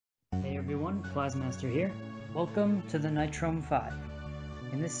Hey everyone, Plasmaster here. Welcome to the Nitrome 5.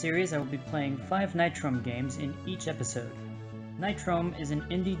 In this series I will be playing 5 Nitrome games in each episode. Nitrome is an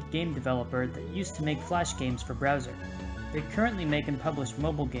indie game developer that used to make Flash games for browser. They currently make and publish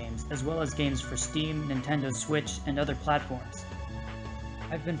mobile games, as well as games for Steam, Nintendo Switch, and other platforms.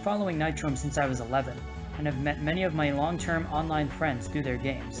 I've been following Nitrome since I was 11, and have met many of my long-term online friends through their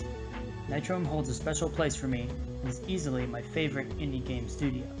games. Nitrome holds a special place for me, and is easily my favorite indie game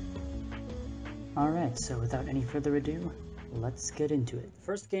studio. Alright, so without any further ado, let's get into it.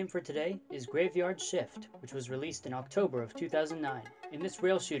 First game for today is Graveyard Shift, which was released in October of 2009. In this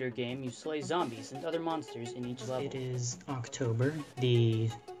rail shooter game, you slay zombies and other monsters in each level. It is October, the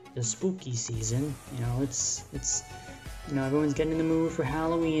spooky season. You know, it's everyone's getting in the mood for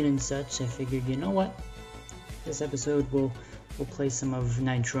Halloween and such. I figured, you know what? This episode we'll play some of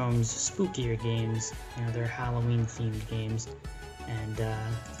Nitrome's spookier games, their Halloween themed games, and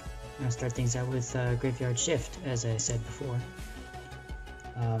I'll start things out with Graveyard Shift, as I said before.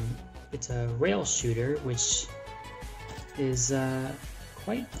 It's a rail shooter, which is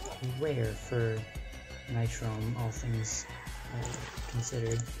quite rare for Nitrome, all things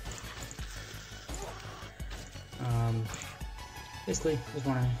considered. Basically, just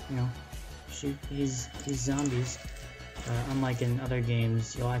want to, shoot these zombies. Unlike in other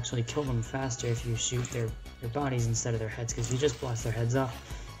games, you'll actually kill them faster if you shoot their bodies instead of their heads, because if you just blast their heads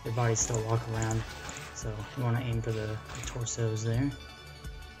off, their bodies still walk around, so you want to aim for the torsos there.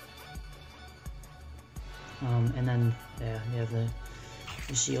 And then, you have the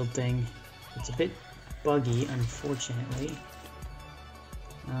shield thing. It's a bit buggy, unfortunately.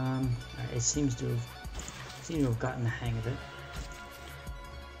 It seems to have gotten the hang of it.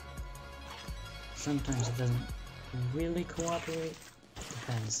 Sometimes it doesn't really cooperate.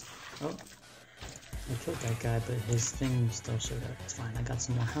 Depends. Oh. I killed that guy, but his thing still showed up. It's fine, I got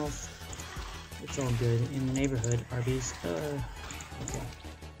some more health. It's all good. In the neighborhood, Arby's. Okay.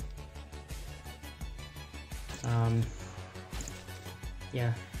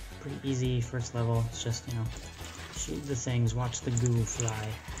 Yeah, pretty easy first level. It's just, shoot the things, watch the goo fly.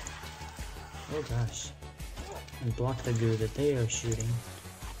 Oh gosh. And block the goo that they are shooting.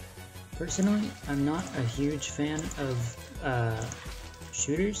 Personally, I'm not a huge fan of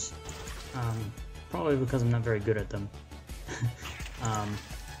shooters. Probably because I'm not very good at them.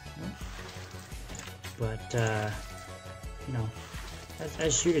 But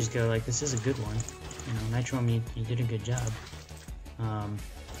as shooters go, like, this is a good one. Nitrome, you did a good job. When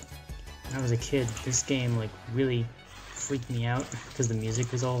I was a kid, this game, like, really freaked me out because the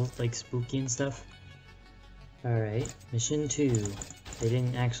music was all, like, spooky and stuff. Alright, mission 2. They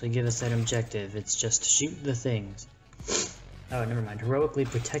didn't actually give us that objective, it's just shoot the things. Oh, never mind. Heroically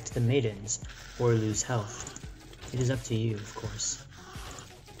protect the maidens, or lose health. It is up to you, of course.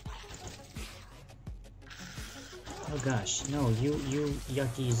 Oh gosh, no, you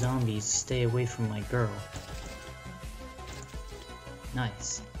yucky zombies, stay away from my girl.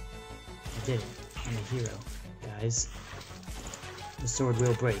 Nice. I did it. I'm a hero, guys. The sword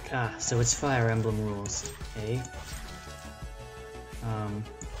will break. Ah, so it's Fire Emblem rules, eh?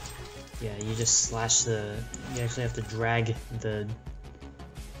 Yeah, you just slash you actually have to drag the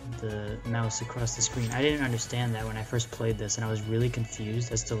mouse across the screen. I didn't understand that when I first played this, and I was really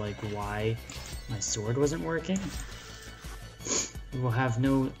confused as to, like, why my sword wasn't working. We will have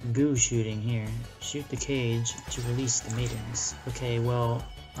no goo shooting here. Shoot the cage to release the maidens. Okay, well,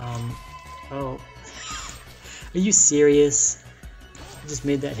 oh. Are you serious? I just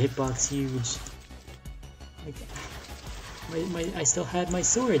made that hitbox huge. Like, I still had my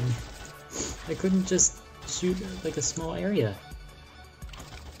sword. I couldn't just shoot, like, a small area.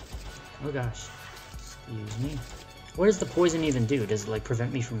 Oh gosh. Excuse me. What does the poison even do? Does it, like,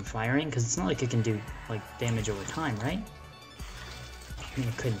 prevent me from firing? Because it's not like it can do, like, damage over time, right? I mean,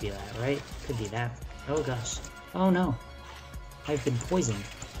 it could be that, right? Could be that. Oh gosh. Oh no. I've been poisoned.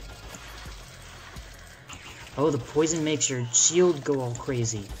 Oh, the poison makes your shield go all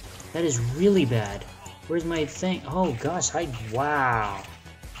crazy. That is really bad. Where's my thing? Oh gosh, wow.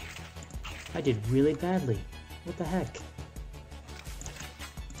 I did really badly. What the heck?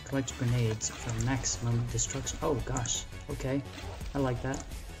 Collect grenades for maximum destruction. Oh gosh, okay. I like that.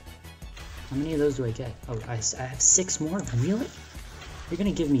 How many of those do I get? Oh, I have 6 more? Really? You're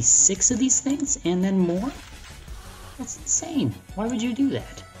gonna give me 6 of these things and then more? That's insane. Why would you do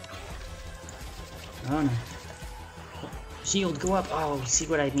that? Oh no. Shield, go up. Oh, see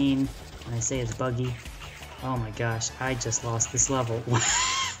what I mean when I say it's buggy? Oh my gosh, I just lost this level.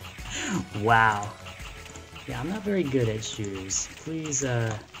 Wow. Yeah, I'm not very good at shooters. Please,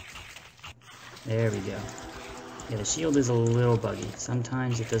 there we go. Yeah, the shield is a little buggy.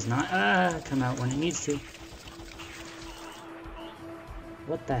 Sometimes it does not come out when it needs to.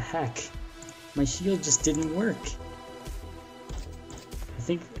 What the heck? My shield just didn't work. I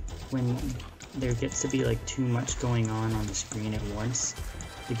think when there gets to be like too much going on the screen at once,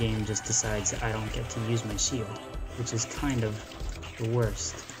 the game just decides that I don't get to use my shield, which is kind of the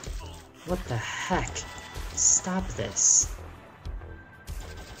worst. What the heck? Stop this.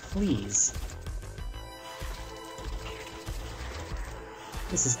 Please.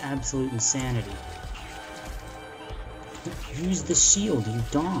 This is absolute insanity. Use the shield, you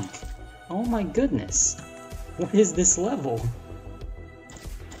donk. Oh my goodness. What is this level?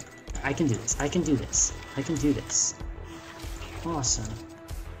 I can do this. I can do this. I can do this. Awesome.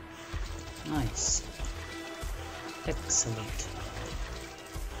 Nice. Excellent.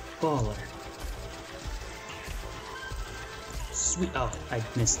 Baller. Sweet. Oh, I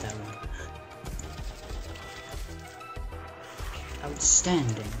missed that one.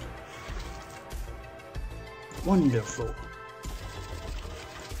 Outstanding. Wonderful.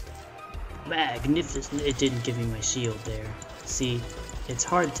 Magnificent. It didn't give me my shield there. See, it's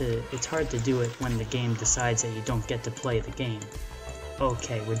hard to do it when the game decides that you don't get to play the game.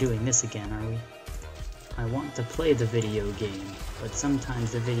 Okay, we're doing this again, are we? I want to play the video game, but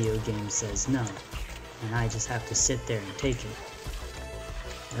sometimes the video game says no, and I just have to sit there and take it.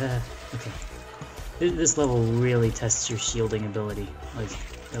 Okay. This level really tests your shielding ability. Like,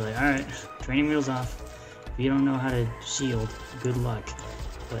 you're like, alright, training wheels off. If you don't know how to shield, good luck.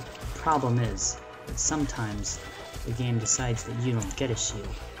 But the problem is that sometimes the game decides that you don't get a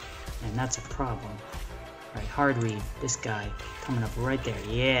shield, and that's a problem. Alright, hard read. This guy coming up right there.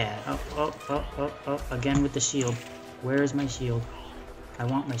 Yeah. Oh, again with the shield. Where is my shield? I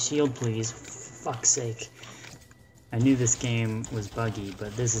want my shield, please. For fuck's sake. I knew this game was buggy,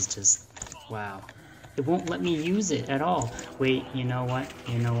 but this is just... wow. It won't let me use it at all. Wait, you know what?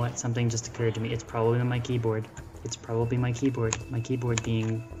 You know what? Something just occurred to me. It's probably my keyboard. It's probably my keyboard. My keyboard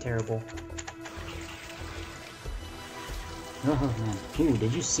being terrible. Oh, man. Ooh,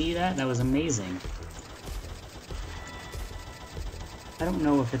 did you see that? That was amazing. I don't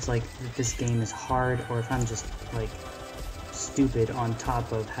know if it's like if this game is hard or if I'm just like stupid on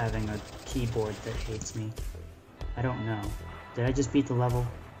top of having a keyboard that hates me. I don't know. Did I just beat the level?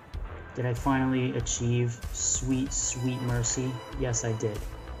 Did I finally achieve sweet, sweet mercy? Yes, I did.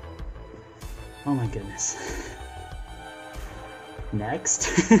 Oh my goodness. Next?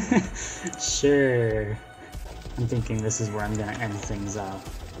 Sure. I'm thinking this is where I'm gonna end things off.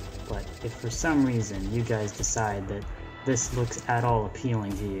 But if for some reason you guys decide that this looks at all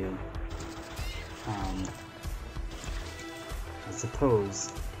appealing to you, I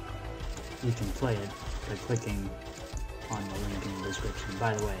suppose you can play it by clicking on the link in the description.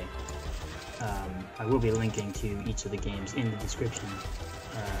 By the way, I will be linking to each of the games in the description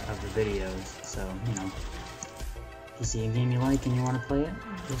of the videos, so, you know, if you see a game you like and you want to play it,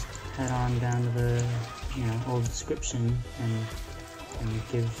 just head on down to the, you know, old description and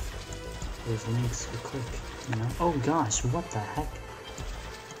give those links a click, you know? Oh gosh, what the heck?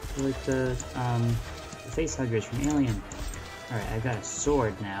 They're like the face huggers from Alien. Alright, I got a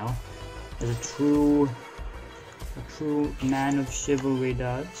sword now. As a true man of chivalry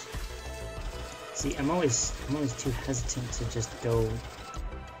does. See, I'm always too hesitant to just go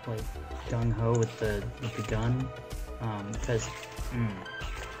like gung-ho with the gun, because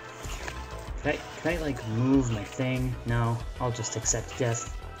can I like move my thing? No, I'll just accept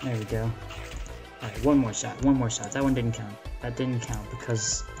death. There we go. Alright, one more shot. That one didn't count. That didn't count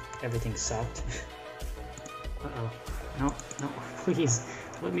because everything sucked. Uh-oh. No, please,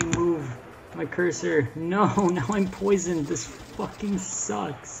 let me move my cursor. No, now I'm poisoned. This fucking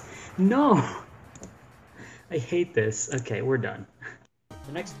sucks. No! I hate this. Okay, we're done.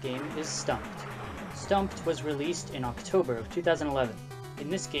 The next game is Stumped. Stumped was released in October of 2011. In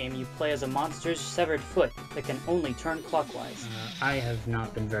this game, you play as a monster's severed foot that can only turn clockwise. I have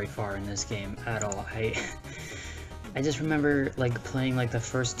not been very far in this game at all. I just remember like playing like the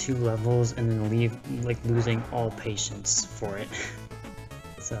first 2 levels and then losing all patience for it.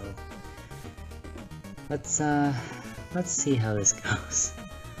 So let's see how this goes.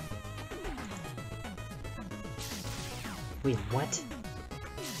 Wait, what?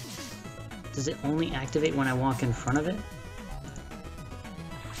 Does it only activate when I walk in front of it?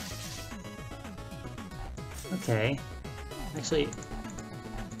 Okay. Actually,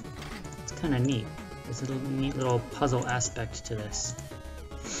 it's kind of neat. There's a neat little puzzle aspect to this.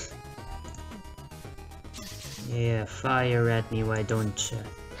 Yeah, fire at me, why don't ya?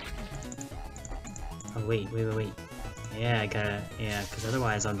 Oh, wait. Yeah, I gotta... yeah, because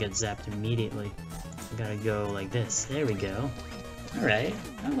otherwise I'll get zapped immediately. we gotta go like this. There we go. Alright,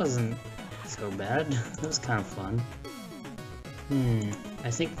 that wasn't so bad. That was kind of fun.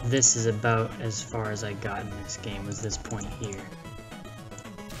 I think this is about as far as I got in this game, was this point here.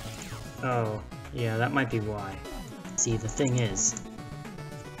 Oh, yeah, that might be why. See, the thing is,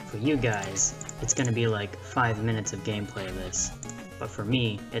 for you guys, it's gonna be like 5 minutes of gameplay of this. But for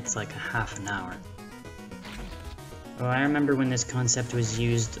me, it's like a half an hour. Oh, I remember when this concept was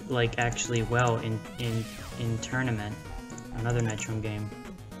used, like, actually well in Tournament, another Nitrome game.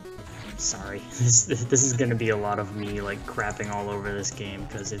 Sorry, this is gonna be a lot of me, like, crapping all over this game,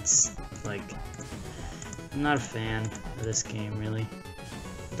 because it's, like, I'm not a fan of this game, really.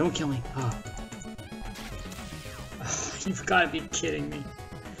 Don't kill me! Oh. Oh, you've gotta be kidding me.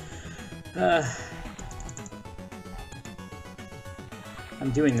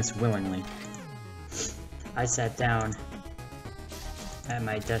 I'm doing this willingly. I sat down at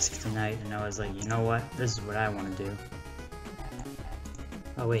my desk tonight and I was like, you know what? This is what I want to do.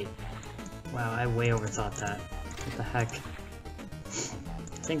 Oh wait. Wow, I way overthought that. What the heck?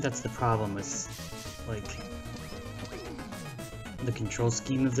 I think that's the problem with, like, the control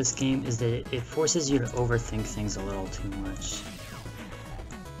scheme of this game, is that it forces you to overthink things a little too much.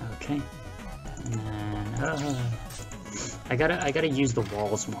 Okay. And then, I gotta use the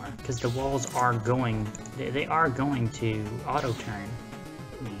walls more, because the walls are going, they are going to auto-turn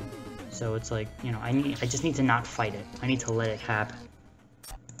me. So it's like, you know, I just need to not fight it. I need to let it happen.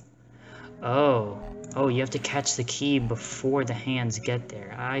 Oh, you have to catch the key before the hands get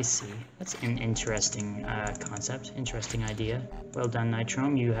there. I see. That's an interesting concept, interesting idea. Well done,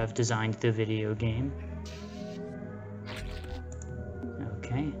 Nitrome. You have designed the video game.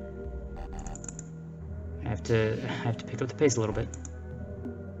 Okay. I have to pick up the pace a little bit.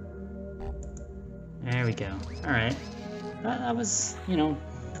 There we go. All right. That was, you know,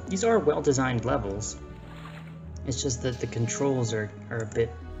 these are well-designed levels. It's just that the controls are a bit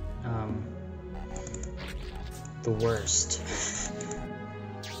the worst.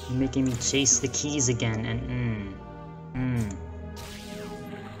 You're making me chase the keys again, and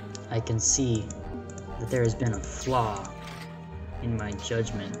I can see that there has been a flaw in my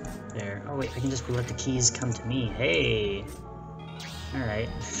judgment there. Oh wait, I can just let the keys come to me. Hey! Alright.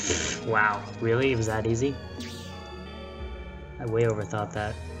 Wow, really? It was that easy? I way overthought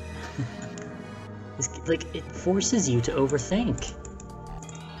that. Like, it forces you to overthink.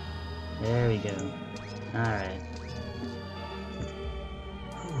 There we go. Alright.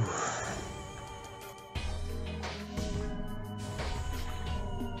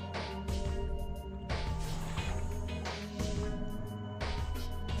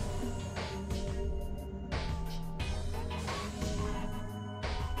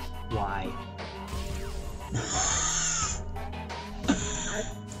 Why?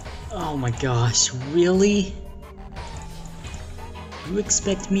 Oh my gosh, really? You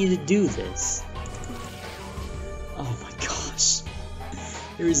expect me to do this? Oh my gosh.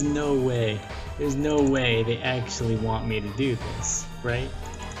 There is no way. There's no way they actually want me to do this, right?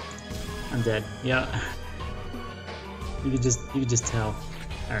 I'm dead. Yeah. You could just tell.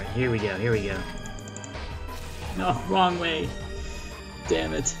 Alright, here we go. No, wrong way.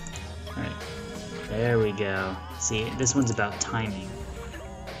 Damn it. Alright. There we go. See, this one's about timing.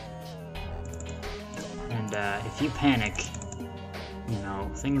 And if you panic, you know,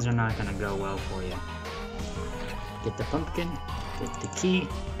 things are not gonna go well for you. Get the pumpkin, get the key,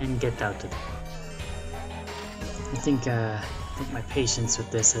 and get out of there. I think my patience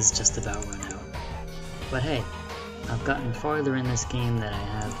with this has just about run out. But hey, I've gotten farther in this game than I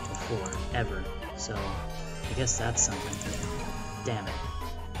have before, ever. So, I guess that's something. Damn it.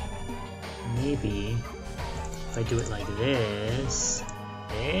 Maybe, if I do it like this...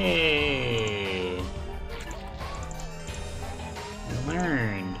 Hey! I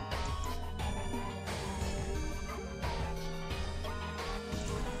learned.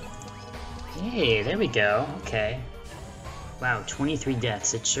 Hey, there we go. Okay. Wow, 23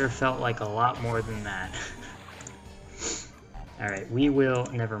 deaths. It sure felt like a lot more than that. Alright, we will...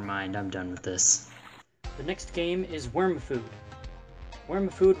 Never mind, I'm done with this. The next game is Worm Food. Worm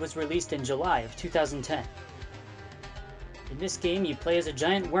Food was released in July of 2010. In this game, you play as a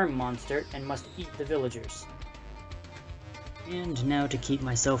giant worm monster and must eat the villagers. And now to keep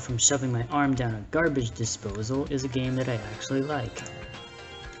myself from shoving my arm down a garbage disposal is a game that I actually like.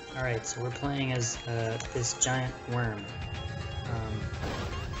 Alright, so we're playing as this giant worm.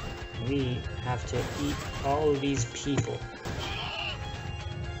 We have to eat all of these people.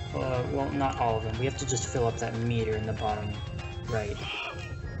 Well, not all of them. We have to just fill up that meter in the bottom right.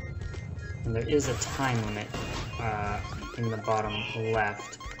 And there is a time limit in the bottom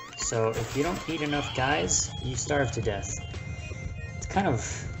left. So if you don't eat enough guys, you starve to death. It's kind of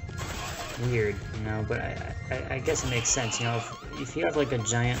weird, you know, but I guess it makes sense, you know, if you have like a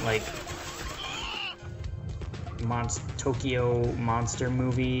giant like Tokyo monster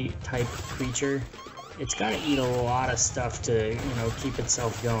movie type creature, it's gotta eat a lot of stuff to, you know, keep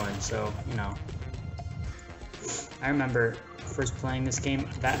itself going. So, you know, I remember first playing this game,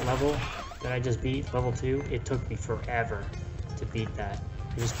 that level that I just beat, level 2, it took me forever to beat that.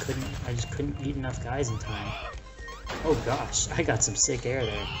 I just couldn't eat enough guys in time. Oh gosh, I got some sick air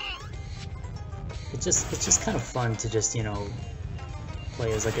there. It's just kind of fun to just, you know,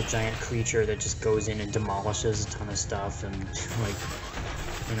 play as like a giant creature that just goes in and demolishes a ton of stuff and like,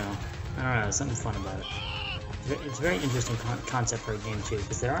 you know, I don't know, there's something fun about it. It's a very interesting concept for a game too,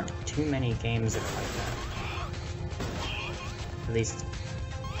 because there aren't too many games that are like that. At least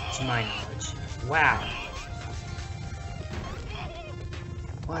to my knowledge. Wow.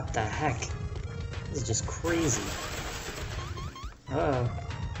 What the heck? This is just crazy. Uh-oh.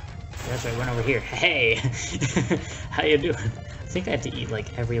 That's right, run over here. Hey! How you doing? I think I have to eat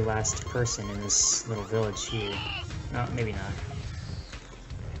like every last person in this little village here. No, maybe not.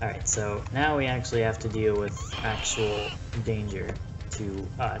 Alright, so now we actually have to deal with actual danger to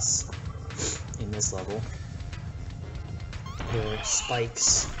us in this level. There are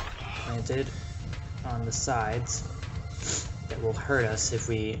spikes planted on the sides that will hurt us if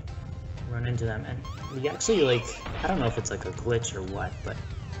we run into them, and we actually, like, I don't know if it's like a glitch or what, but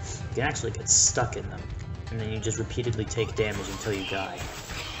you can actually get stuck in them, and then you just repeatedly take damage until you die.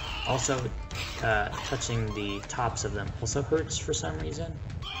 Also, touching the tops of them also hurts for some reason.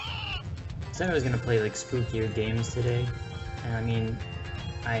 I said I was gonna play like spookier games today, and I mean,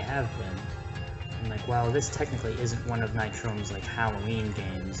 I have been. And like, while this technically isn't one of Nitrome's like Halloween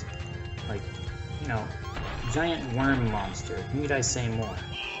games, like, you know, giant worm monster, need I say more?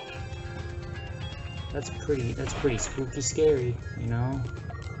 That's pretty spooky scary, you know?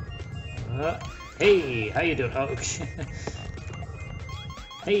 Hey, how you doing? Oh,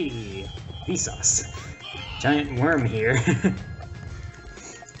 hey, Vsauce. Giant worm here.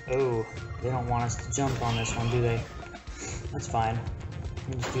 Oh, they don't want us to jump on this one, do they? That's fine.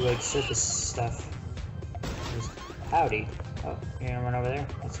 We can just do like surface stuff. Just, howdy. Oh, you're gonna run over there?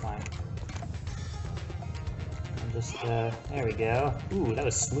 That's fine. I'll just, there we go. Ooh, that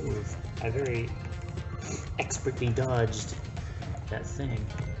was smooth. I very expertly dodged that thing.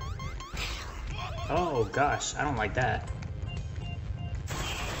 Oh gosh, I don't like that.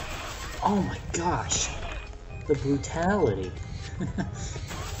 Oh my gosh, the brutality.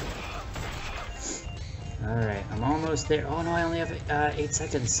 Alright, I'm almost there. Oh no, I only have 8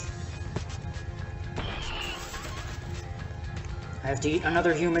 seconds. I have to eat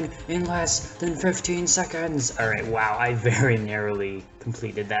another human in less than 15 seconds. Alright, wow, I very narrowly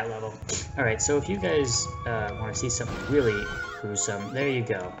completed that level. Alright, so if you guys want to see something really gruesome, there you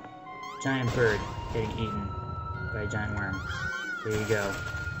go. Giant bird getting eaten by a giant worm. There you go.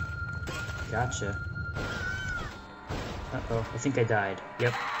 Gotcha. Uh-oh, I think I died.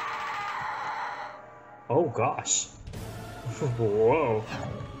 Yep. Oh gosh. Whoa.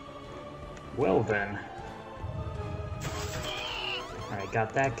 Well then. Alright,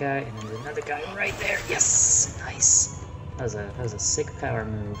 got that guy, and then there's another guy right there. Yes! Nice. That was a sick power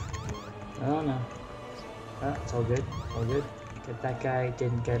move. Oh no. Oh, it's all good. All good. Get that guy,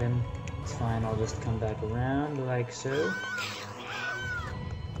 didn't get him. It's fine, I'll just come back around like so.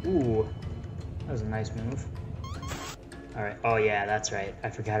 Ooh. That was a nice move. Alright, oh yeah, that's right. I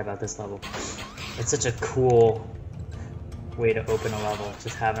forgot about this level. It's such a cool way to open a level,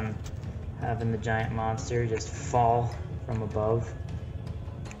 just having the giant monster just fall from above.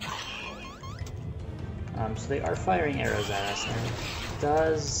 So they are firing arrows at us, and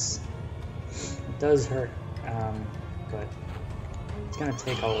it does hurt, but it's gonna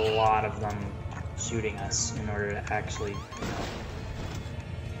take a lot of them shooting us in order to actually, you know,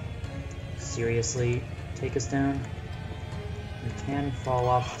 seriously take us down. You can fall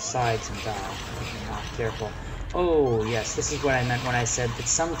off the sides and die if you're not careful. Oh, yes, this is what I meant when I said that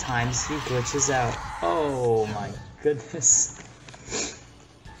sometimes he glitches out. Oh my goodness.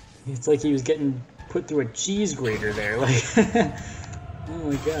 It's like he was getting put through a cheese grater there, like, oh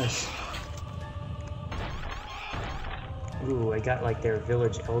my gosh. Ooh, I got like their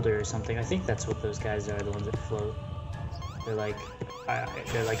village elder or something. I think that's what those guys are, the ones that float. They're like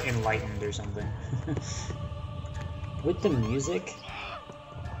enlightened or something. With the music,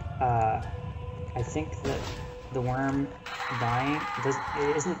 I think that the worm dying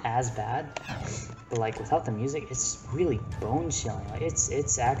it isn't as bad, but like without the music, it's really bone chilling. Like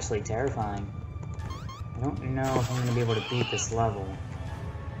it's actually terrifying. I don't know if I'm gonna be able to beat this level.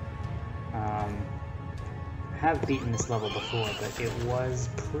 I have beaten this level before, but it was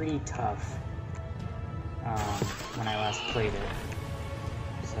pretty tough when I last played it.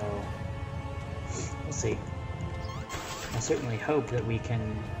 So, we'll see. I certainly hope that we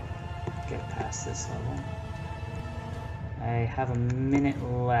can get past this level. I have a minute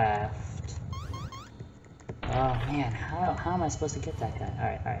left. Oh man, how am I supposed to get that guy?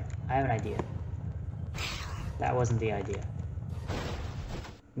 Alright, I have an idea. That wasn't the idea.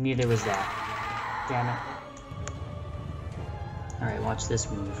 Neither was that. Damn it. Alright, watch this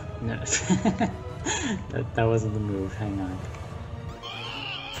move. No. that wasn't the move, hang on.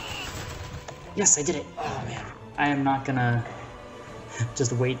 Yes, I did it! Oh man. I am not gonna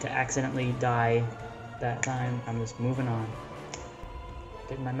just wait to accidentally die that time. I'm just moving on.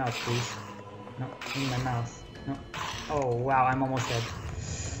 Get in my mouth, please. No, in my mouth. No. Oh wow, I'm almost dead.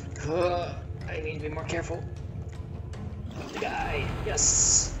 I need to be more careful. The guy.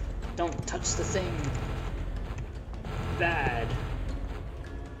 Yes! Don't touch the thing. Bad.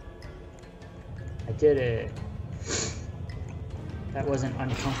 I did it. That wasn't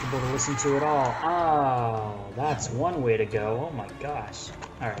uncomfortable to listen to at all. Oh, that's one way to go. Oh my gosh.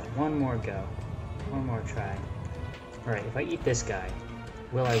 Alright, one more go. One more try. Alright, if I eat this guy,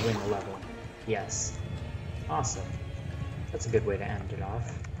 will I win the level? Yes. Awesome. That's a good way to end it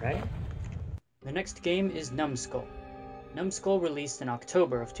off, right? The next game is Numbskull. Numbskull released in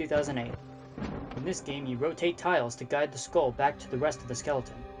October of 2008. In this game, you rotate tiles to guide the skull back to the rest of the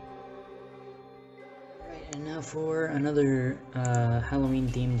skeleton. Alright, and now for another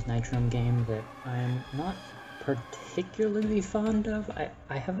Halloween-themed Nitrome game that I'm not particularly fond of.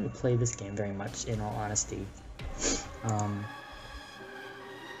 I haven't played this game very much, in all honesty.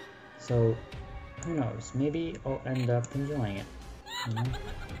 So, who knows? Maybe I'll end up enjoying it. You know?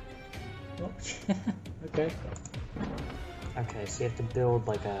 Well, okay. Okay, so you have to build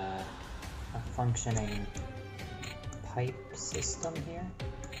like a functioning pipe system here.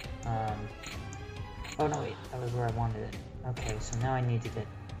 Oh no, wait, that was where I wanted it. Okay, so now I need to get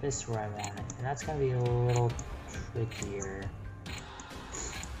this where I want it, and that's gonna be a little trickier.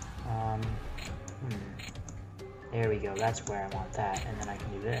 There we go, that's where I want that, and then I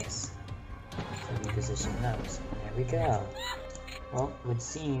can do this. So reposition those. There we go. Well, it would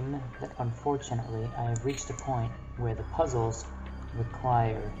seem that unfortunately I have reached a point where the puzzles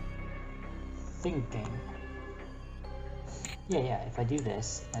require thinking. Yeah, if I do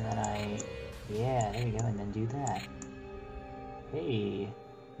this, and then yeah, there we go, and then do that. Hey,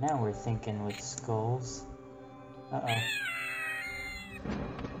 now we're thinking with skulls. Uh-oh.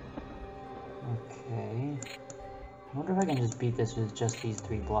 Okay. I wonder if I can just beat this with just these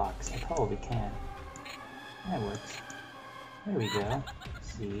 3 blocks. I probably can. That works. There we go.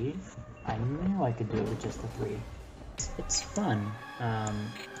 See? I knew I could do it with just the 3. It's fun. And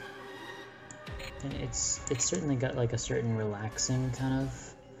it's certainly got like a certain relaxing kind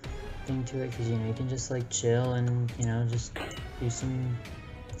of thing to it, because you know you can just like chill and you know just do some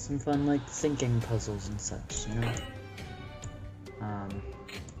fun like thinking puzzles and such, you know.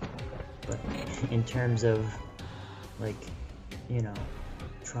 But in terms of like, you know,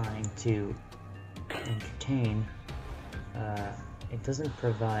 trying to entertain, it doesn't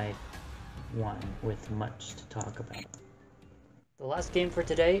provide one with much to talk about. The last game for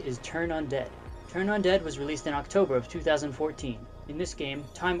today is Turn Undead. Turn Undead was released in October of 2014. In this game,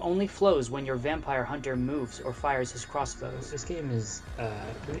 time only flows when your vampire hunter moves or fires his crossbows. This game is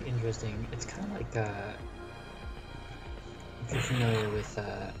really interesting. It's kind of like, if you're familiar with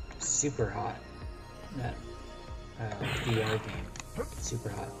Super Hot, that VR game, Super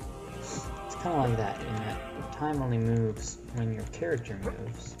Hot. It's kind of like that, in that time only moves when your character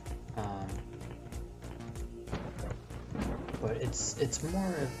moves. But it's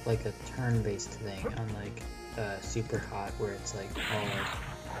more of like a turn-based thing, unlike Super Hot, where it's like all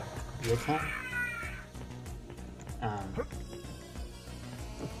like real time.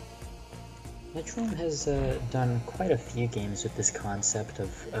 Nitrome has done quite a few games with this concept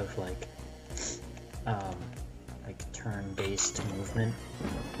of like turn-based movement,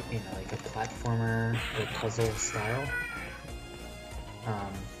 you know, like a platformer or puzzle style.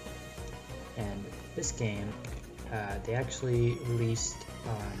 And this game, they actually released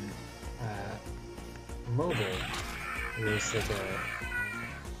on mobile. It was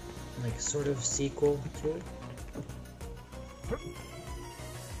like a sort of sequel to it.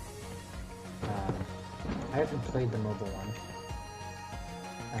 I haven't played the mobile one.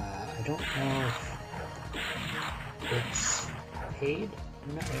 I don't know if it's paid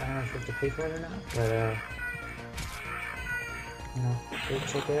or not. I don't know if you have to pay for it or not, but you know, go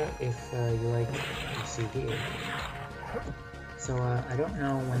check it out if you like what you see here. So I don't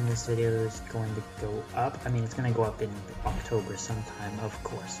know when this video is going to go up. I mean, it's going to go up in October sometime, of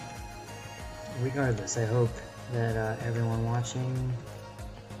course. Regardless, I hope that everyone watching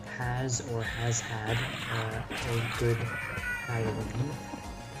has or has had a good Halloween.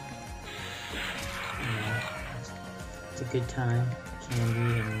 You know, it's a good time,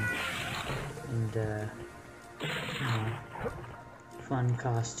 candy and you know, fun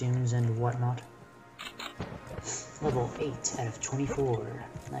costumes and whatnot. Level 8 out of 24.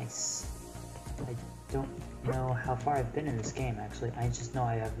 Nice. I don't know how far I've been in this game, actually. I just know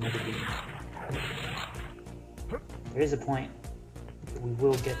I have never beaten. There is a point we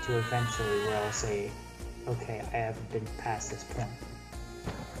will get to eventually where I'll say, okay, I haven't been past this point.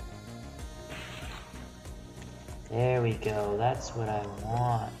 There we go, that's what I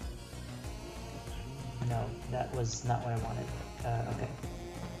want. No, that was not what I wanted. Okay.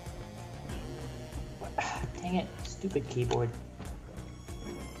 Dang it, stupid keyboard.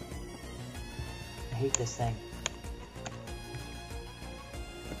 I hate this thing.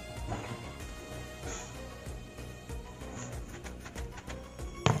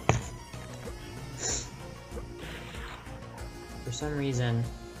 For some reason,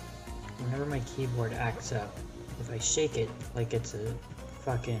 whenever my keyboard acts up, if I shake it like it's a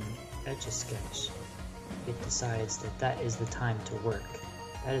fucking Etch-a-Sketch, it decides that that is the time to work.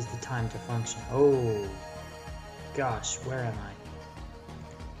 That is the time to function. Oh, gosh, where am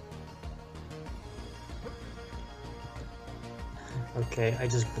I? Okay, I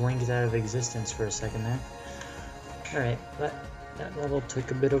just blinked out of existence for a second there. Alright, that level took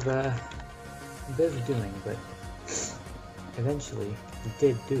a bit of doing, but eventually we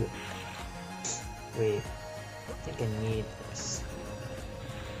did do it. Wait, I think I need this.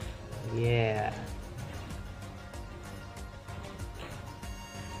 Yeah.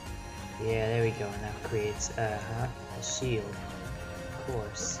 Yeah, there we go, and that creates, a shield. Of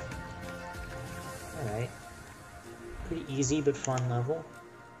course. Alright. Pretty easy but fun level.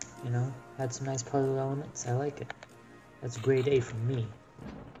 You know, had some nice puzzle elements, I like it. That's grade A from me.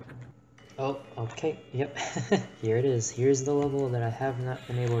 Oh, okay, yep. Here it is. Here's the level that I have not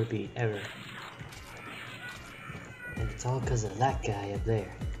been able to beat, ever. And it's all because of that guy up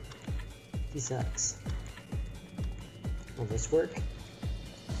there. He sucks. Will this work? Can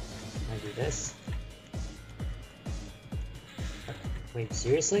I do this? Wait,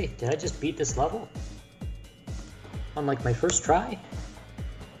 seriously? Did I just beat this level? On like my first try?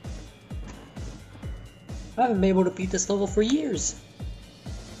 I haven't been able to beat this level for years.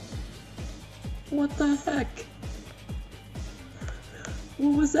 What the heck?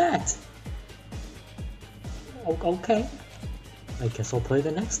 What was that? Okay. I guess I'll play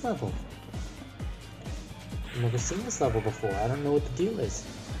the next level. I've never seen this level before. I don't know what the deal is.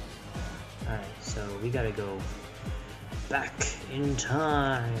 Alright, so we gotta go back in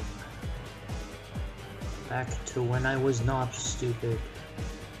time. Back to when I was not stupid.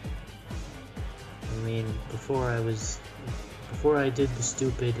 I mean, before I did the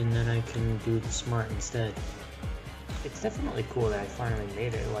stupid and then I can do the smart instead. It's definitely cool that I finally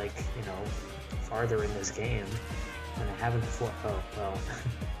made it, like, you know, farther in this game than I haven't before. Oh, well.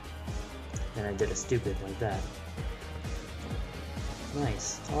 Then I did a stupid like that.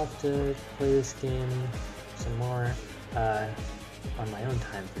 Nice. I'll have to play this game some more on my own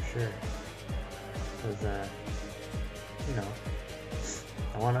time for sure. Because, you know,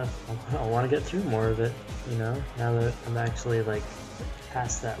 I wanna get through more of it. You know, now that I'm actually like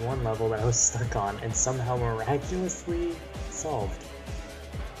past that one level that I was stuck on and somehow miraculously solved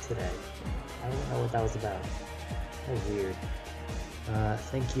today. I don't know what that was about. That was weird.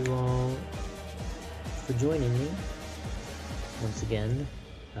 Thank you all for joining me once again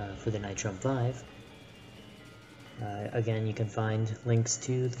for the Nitrome 5. Again, you can find links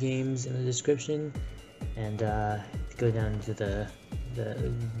to the games in the description, and go down to the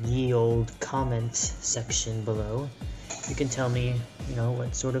ye old comment section below. You can tell me, you know,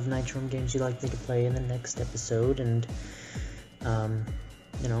 what sort of Nitrome games you'd like me to play in the next episode, and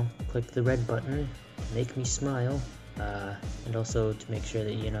you know, click the red button to make me smile, and also to make sure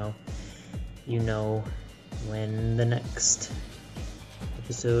that you know when the next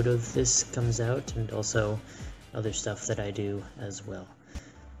episode of this comes out, and also other stuff that I do as well.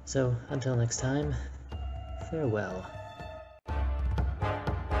 So until next time, farewell.